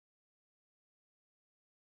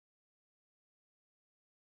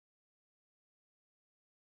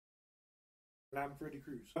I'm Freddy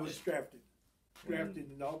Cruz. I was drafted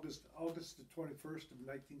in August the 21st of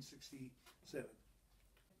 1967.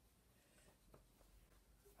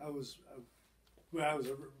 I was a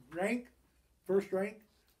first rank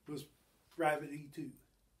was private E2.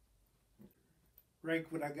 Rank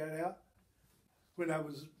when I got out. When I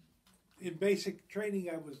was in basic training,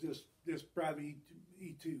 I was just private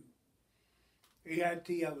E2.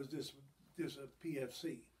 AIT, I was just a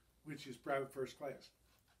PFC, which is private first class.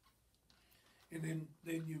 And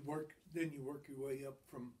then you work your way up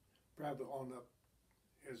from private on up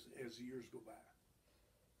as the years go by.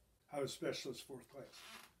 I was specialist fourth class.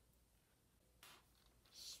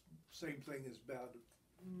 Same thing as about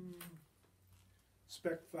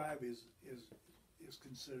Spec 5 is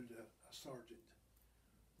considered a sergeant,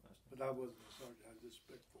 but I wasn't a sergeant. I was just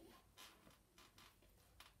Spec 4.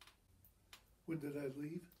 When did I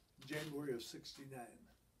leave? January of '69.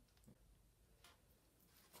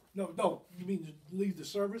 No, you mean leave the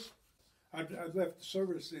service? I left the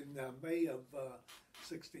service in May of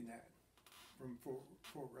 '69 from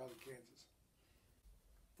Fort Riley, Kansas.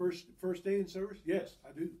 First day in service? Yes,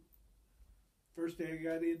 I do. First day I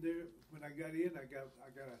got in there, when I got in, I got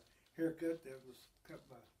a haircut that was cut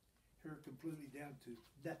my hair completely down to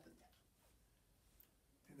nothing.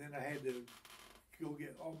 And then I had to go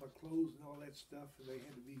get all my clothes and all that stuff, and they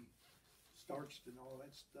had to be starched and all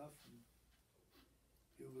that stuff. And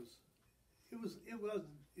it was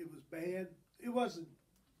bad. It wasn't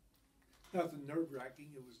nothing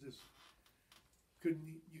nerve-wracking. It was just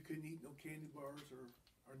you couldn't eat no candy bars or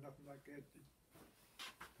nothing like that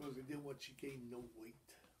because they didn't want you to gain no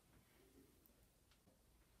weight.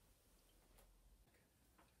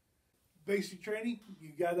 Basic training,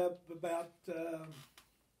 you got up about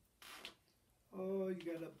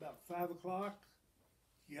 5 o'clock.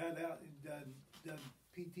 You got out and done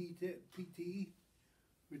PT,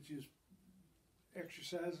 which is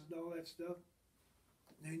exercises and all that stuff.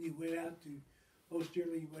 And then you went out most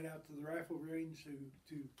generally you went out to the rifle range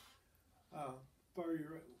to fire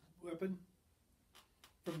your weapon.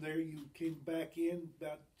 From there you came back in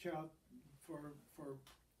about for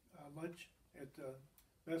lunch at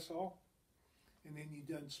mess hall, and then you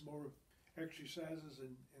done some more exercises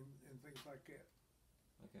and things like that.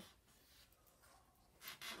 Okay.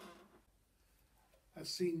 I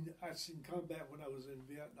seen combat when I was in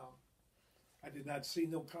Vietnam. I did not see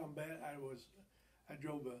no combat. I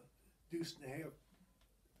drove a deuce and a half,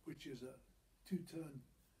 which is a 2-ton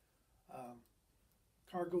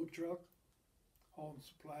cargo truck, hauling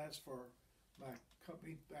supplies for my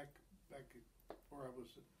company back where I was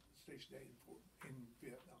stationed in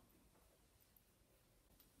Vietnam.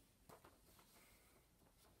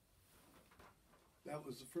 That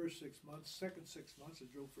was the first 6 months. Second 6 months, I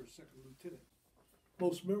drove for a second lieutenant.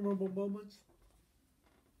 Most memorable moments?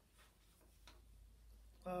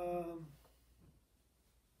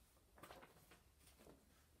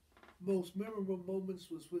 Most memorable moments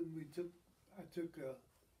was when I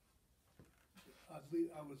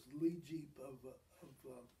was the lead jeep of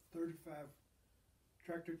 35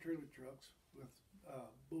 tractor trailer trucks with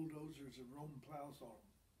bulldozers and Roman plows on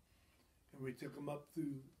them, and we took them up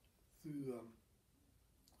through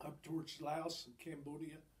up towards Laos and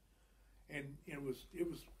Cambodia, and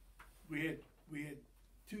we had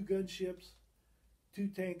 2 gunships, 2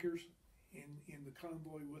 tankers in the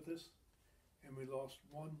convoy with us, and we lost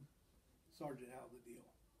 1 sergeant out of the deal.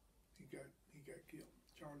 He got killed.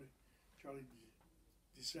 Charlie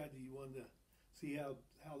decided he wanted to see how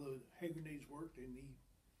the hand grenades worked, and he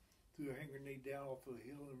threw a hand grenade down off a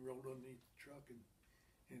hill and rolled underneath the truck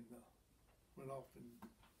and went off, and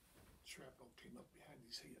shrapnel came up behind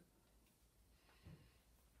his head.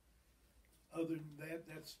 Other than that,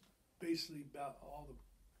 that's basically about all the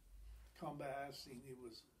combat I've seen.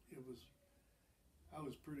 I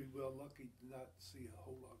was pretty well lucky to not see a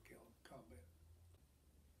whole lot of combat.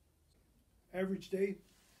 Average day,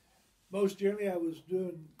 most generally I was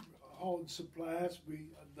hauling supplies.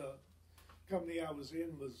 The company I was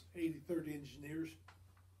in was 83rd Engineers,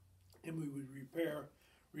 and we would repair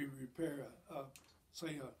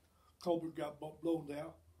say a culvert got blown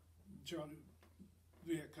out. Charlie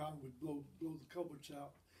Viet Cong would blow the culverts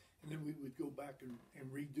out, and then we would go back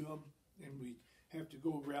and redo them, and we'd have to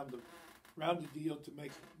go around the deal to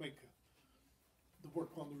make the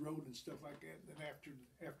work on the road and stuff like that. And then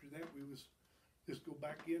after that, we was just go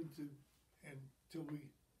back until we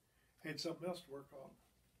had something else to work on.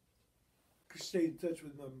 Stayed in touch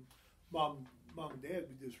with my mom and dad.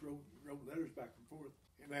 We just wrote letters back and forth.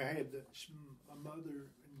 And I had my mother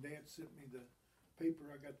and dad sent me the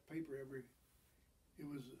paper. I got the paper it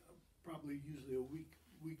was probably usually a week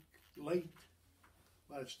late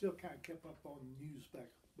but I still kind of kept up on the news back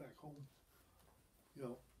home. You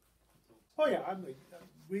know. Oh yeah, I mean,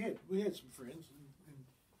 we had some friends,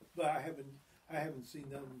 but I haven't seen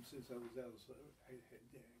them since I was out of service. I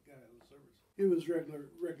got out of service. It was regular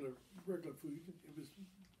food. It was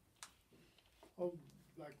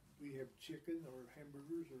like we have chicken or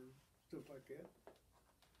hamburgers or stuff like that.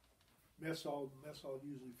 Mess hall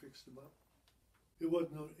usually fixed them up. It was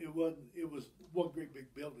one great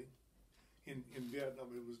big building in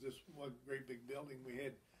Vietnam. It was this one great big building. We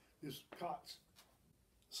had this cots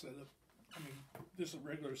set up. I mean, just a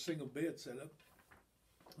regular single bed set up,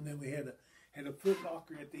 and then we had a foot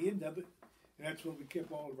locker at the end of it, and that's where we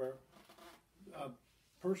kept all of our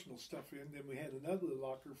personal stuff in. Then we had another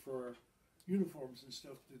locker for our uniforms and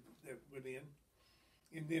stuff that went in,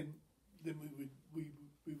 and then we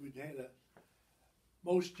would had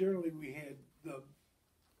most generally we had the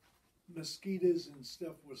mosquitoes and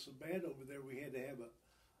stuff was so bad over there. We had to have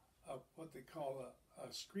a what they call a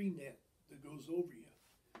screen net that goes over you.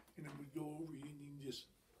 And it would go over you, and you can just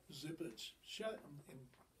zip it shut and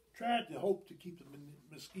try to hope to keep the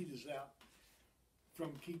mosquitoes out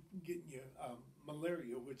from getting you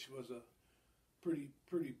malaria, which was a pretty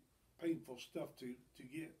painful stuff to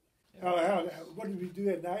get. Yeah. What did we do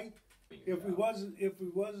at night? If we wasn't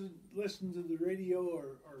listening to the radio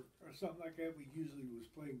or something like that, we usually was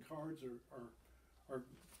playing cards or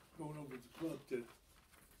going over to the club to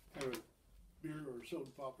have a beer or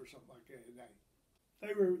soda pop or something like that at night.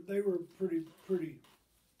 They were pretty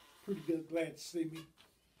good, glad to see me.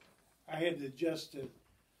 I had to adjust to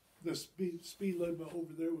the speed limit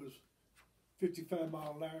over there was 55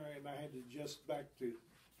 miles an hour, and I had to adjust back to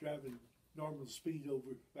driving normal speed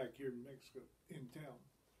over back here in Mexico, in town.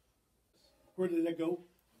 Where did I go?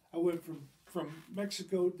 I went from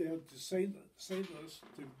Mexico down to St. Louis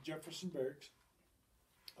to Jefferson Barracks.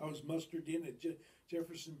 I was mustered in at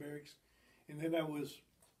Jefferson Barracks, and then I was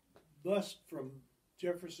bused from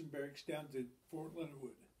Jefferson Barracks down to Fort Leonard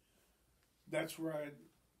Wood. That's where I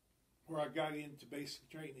got into basic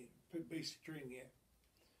training at.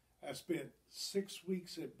 I spent 8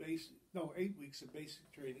 weeks at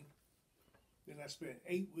basic training. Then I spent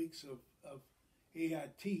 8 weeks of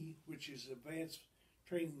AIT, which is Advanced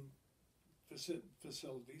Training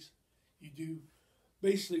Facilities. You do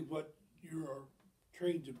basically what you are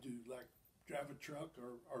trained to do, like drive a truck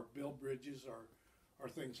or build bridges or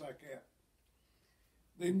things like that.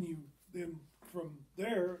 Then from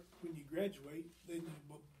there, when you graduate, then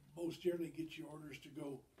you most generally get your orders to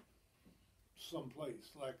go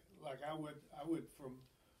someplace. Like I went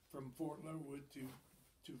from Fort Leonard Wood to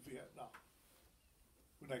Vietnam.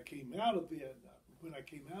 When I came out of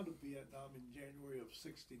Vietnam in January of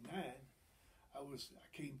 '69, I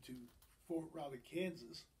came to Fort Riley,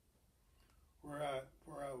 Kansas, where I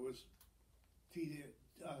was teed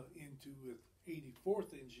into with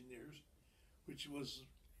 84th Engineers, which was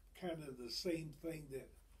kind of the same thing that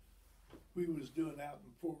we was doing out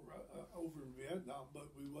in over in Vietnam,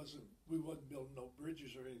 but we wasn't building no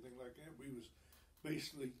bridges or anything like that. We was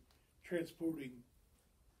basically transporting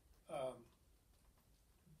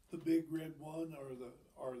the big red one or the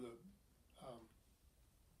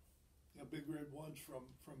big red ones from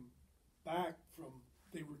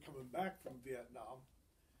they were coming back from Vietnam,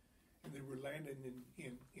 and they were landing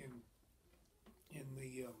in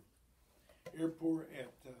the airport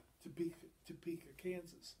at Topeka,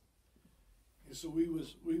 Kansas. And so we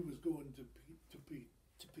was going to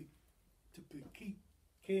Topeka,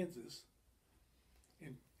 Kansas,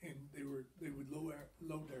 and they would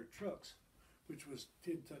load our trucks, which was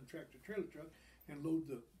 10-ton tractor trailer truck, and load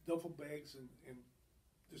the duffel bags and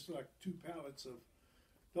just like 2 pallets of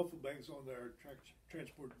duffel bags on our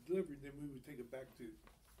transport delivery. Then we would take it back to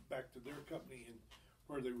their company and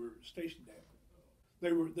where they were stationed at.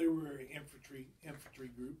 They were an infantry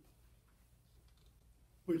group,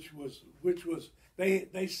 which was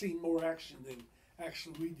they seen more action than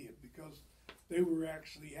actually we did, because they were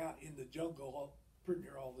actually out in the jungle pretty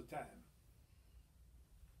near all the time.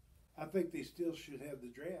 I think they still should have the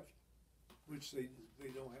draft, which they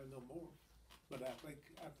don't have no more. But I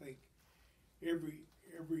think every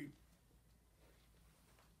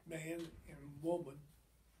man and woman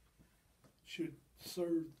should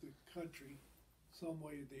serve the country some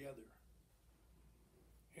way or the other.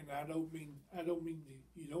 And I don't mean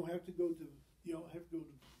you don't have to go to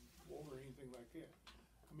war or anything like that.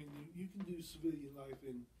 I mean, you can do civilian life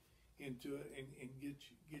into it and get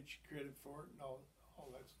your credit for it and all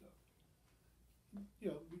that stuff. You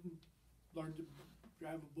know, you can learn to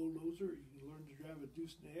drive a bulldozer, or you can learn to drive a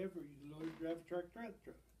deuce and a half, or you can learn to drive a tractor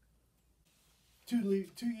truck.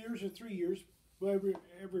 2 years or 3 years,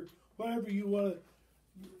 whatever you want to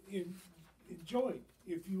join.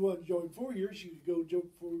 If you want to join 4 years, you could go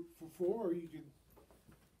jump for 4, or you can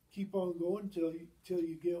keep on going till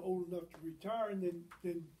you get old enough to retire, and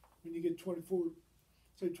then when you get 24,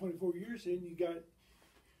 say 24 years in,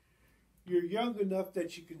 you're young enough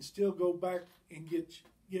that you can still go back and get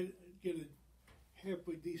a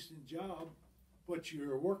halfway decent job, what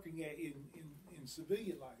you're working at in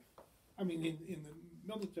civilian life. I mean, in the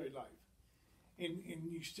military life. And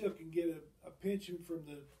you still can get a pension from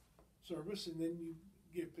the service, and then you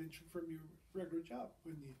get a pension from your regular job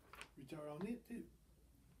when you retire on it too.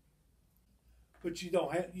 But you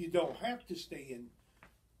don't have to stay in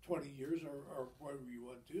 20 years or whatever you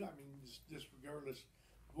want to. I mean, just regardless,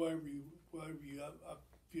 whatever you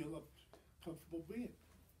feel comfortable being.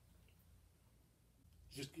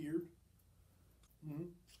 Just scared.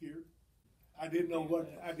 Scared. I didn't know what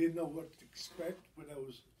to expect when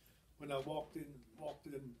I walked in on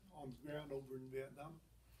the ground over in Vietnam.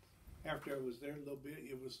 After I was there a little bit,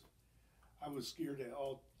 I was scared at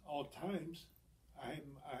all times. I had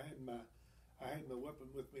my weapon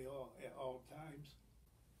with me at all times.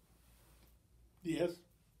 Yes.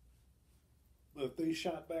 But if they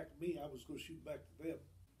shot back at me, I was going to shoot back to them.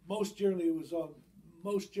 Most generally it was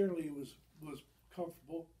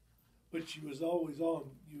comfortable, but you was always on.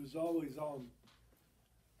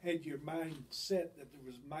 Had your mind set that there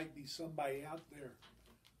might be somebody out there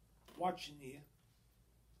watching you.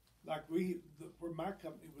 Like where my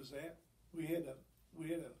company was at, we had a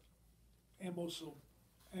ammo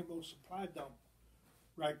supply dump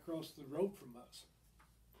right across the road from us,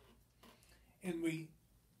 and we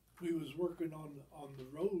was working on the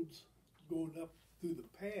roads going up through the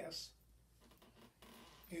pass,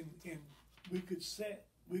 and we could set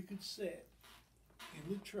in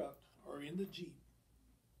the truck or in the Jeep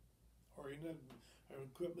or in our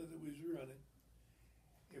equipment that we was running.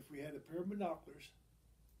 If we had a pair of binoculars,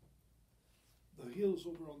 the hills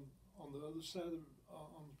over on the other side of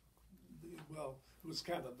it was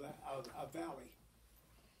kind of a valley,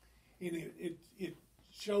 and it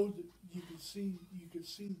showed you could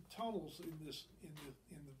see tunnels in the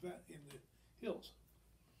hills,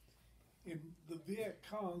 and the Viet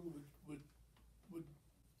Cong would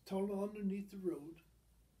tunnel underneath the road,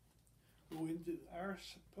 go into our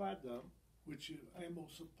supply dump, which is ammo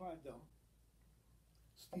supply dump,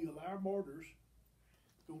 steal our mortars,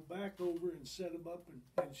 go back over and set them up and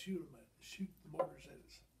shoot the mortars at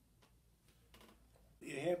us.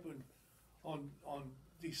 It happened on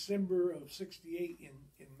December of '68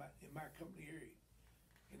 in my company area,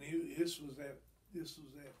 and this was at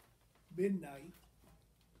midnight,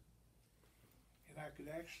 and I could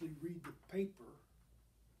actually read the paper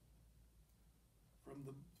from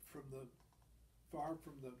the far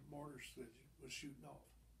from the mortars that was shooting off,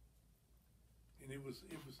 and it was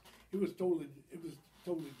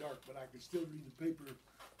totally dark, but I could still read the paper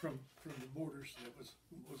from the mortars that was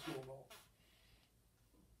going off.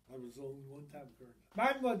 I was only one time occurrence.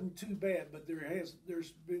 Mine wasn't too bad, but there's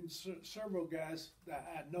been several guys that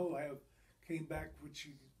I know have came back, which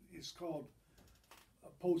is called a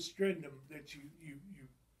post-strendum, that you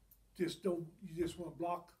just want to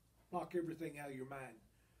block everything out of your mind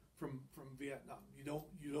from Vietnam. You don't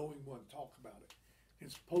even want to talk about it.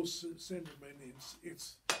 It's post-syndrome, and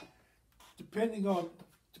it's depending on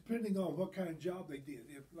what kind of job they did.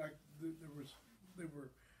 If there were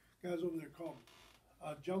guys over there called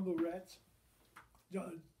jungle rats,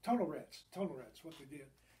 tunnel rats, what they did,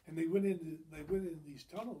 and they went into these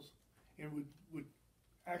tunnels and would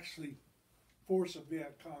actually force a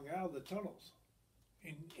Viet Cong out of the tunnels,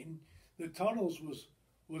 and the tunnels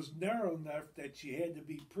was narrow enough that you had to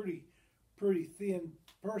be pretty thin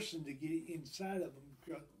person to get inside of them.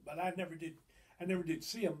 But I never did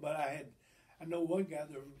see them. But I know one guy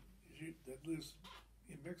that lives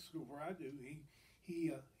in Mexico where I do.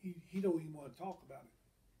 He don't even want to talk about it.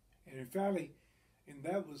 And finally, and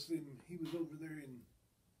that was he was over there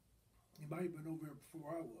he might have been over there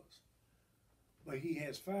before I was. But he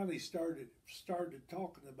has finally started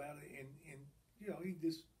talking about it, and he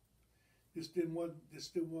just didn't want.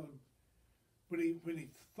 When he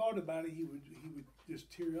thought about it, he would just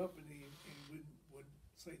tear up, and he wouldn't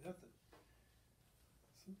say nothing.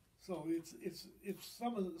 So it's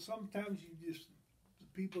sometimes the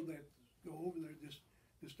people that go over there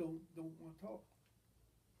just don't want to talk.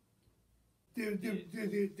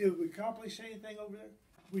 Did we accomplish anything over there?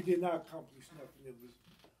 We did not accomplish nothing. It was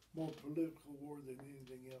more political war than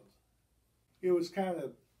anything else. It was kind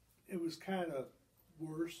of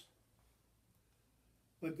worse.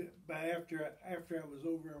 But after I was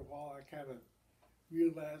over there a while, I kind of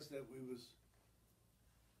realized that we was,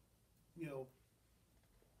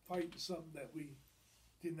 fighting something that we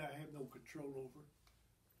did not have no control over.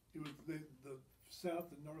 It was the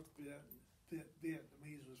South and North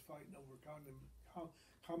Vietnamese was fighting over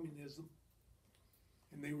communism,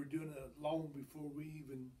 and they were doing it long before we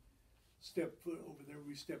even stepped foot over there.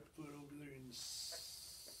 We stepped foot over there in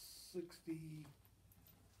 60.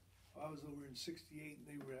 I was over in 68, and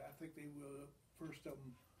they were. I think they were first of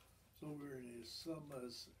them was over in as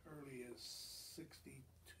early as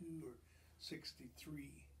 62 or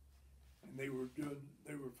 63, and they were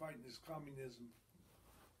fighting this communism.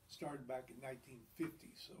 Started back in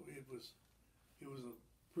 1950, so it was a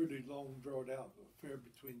pretty long, drawn out affair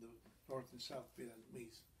between the North and South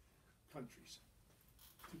Vietnamese countries,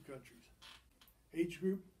 two countries. Age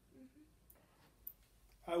group,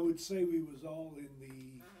 I would say we was all in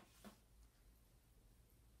the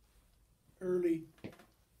early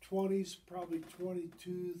 20s, probably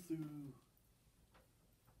 22 through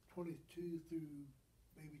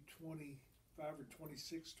maybe 25 or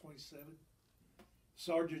 26, 27.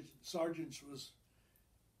 Sergeants was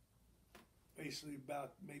basically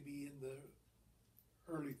about maybe in the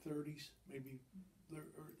early 30s, maybe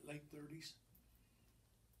late 30s.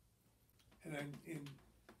 And then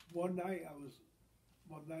one night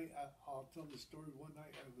I'll tell the story. One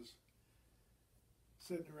night I was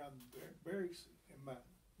sitting around the barracks, and my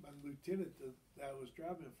lieutenant that I was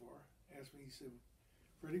driving for asked me, he said,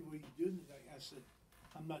 "Freddy, what are you doing tonight?" I said,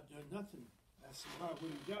 "I'm not doing nothing." I said, "Wow, what do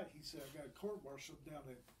you got?" He said, "I got a court martial down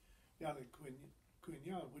at Quin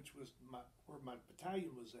Yon, which was where my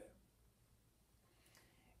battalion was at."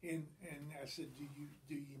 And I said, "Do you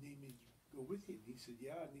need me to go with you?" And he said,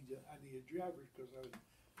 "Yeah, I need a driver because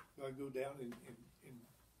I go down and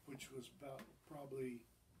which was about probably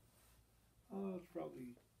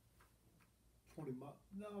 20 miles.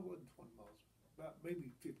 No, it wasn't 20 miles. About maybe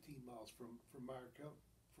 15 miles from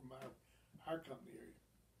our company area.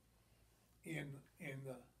 And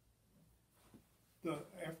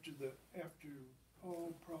after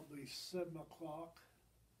probably 7 o'clock,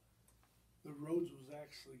 the roads was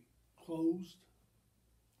actually closed.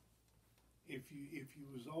 If you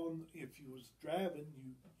was driving,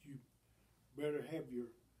 you better have your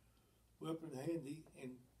weapon handy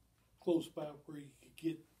and close by where you could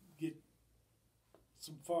get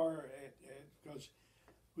some fire at because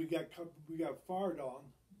we got fired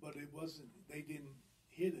on, but it wasn't. They didn't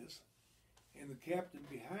hit us. And the captain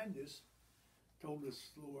behind us told us to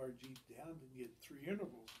slow our Jeep down and get 3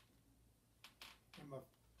 intervals. And my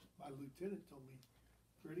lieutenant told me,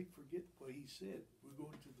 "Freddy, forget what he said. We're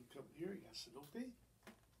going to the company area." I said, "Okay."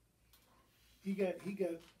 He got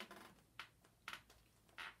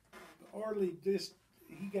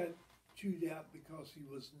chewed out because he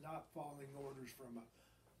was not following orders from a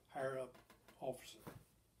higher up officer.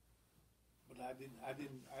 But I didn't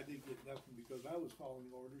get nothing because I was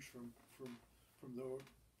following orders from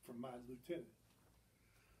my lieutenant.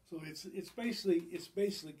 So it's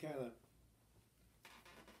basically kind of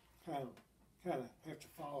have to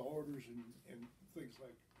follow orders and things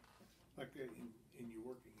like that in your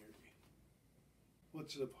working area.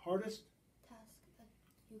 What's the hardest task that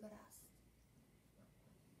you got asked?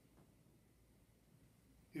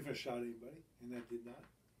 If I shot anybody, and I did not.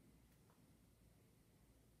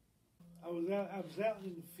 I was out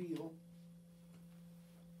in the field,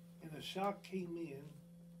 and a shot came in,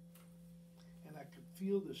 and I could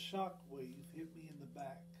feel the shock wave hit me in the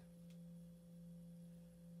back.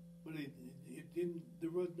 But it didn't.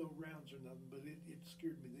 There was no rounds or nothing. But it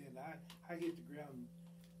scared me then. I hit the ground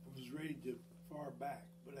and was ready to far back,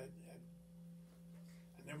 but I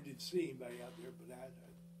never did see anybody out there. But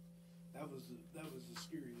that was the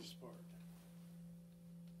scariest part.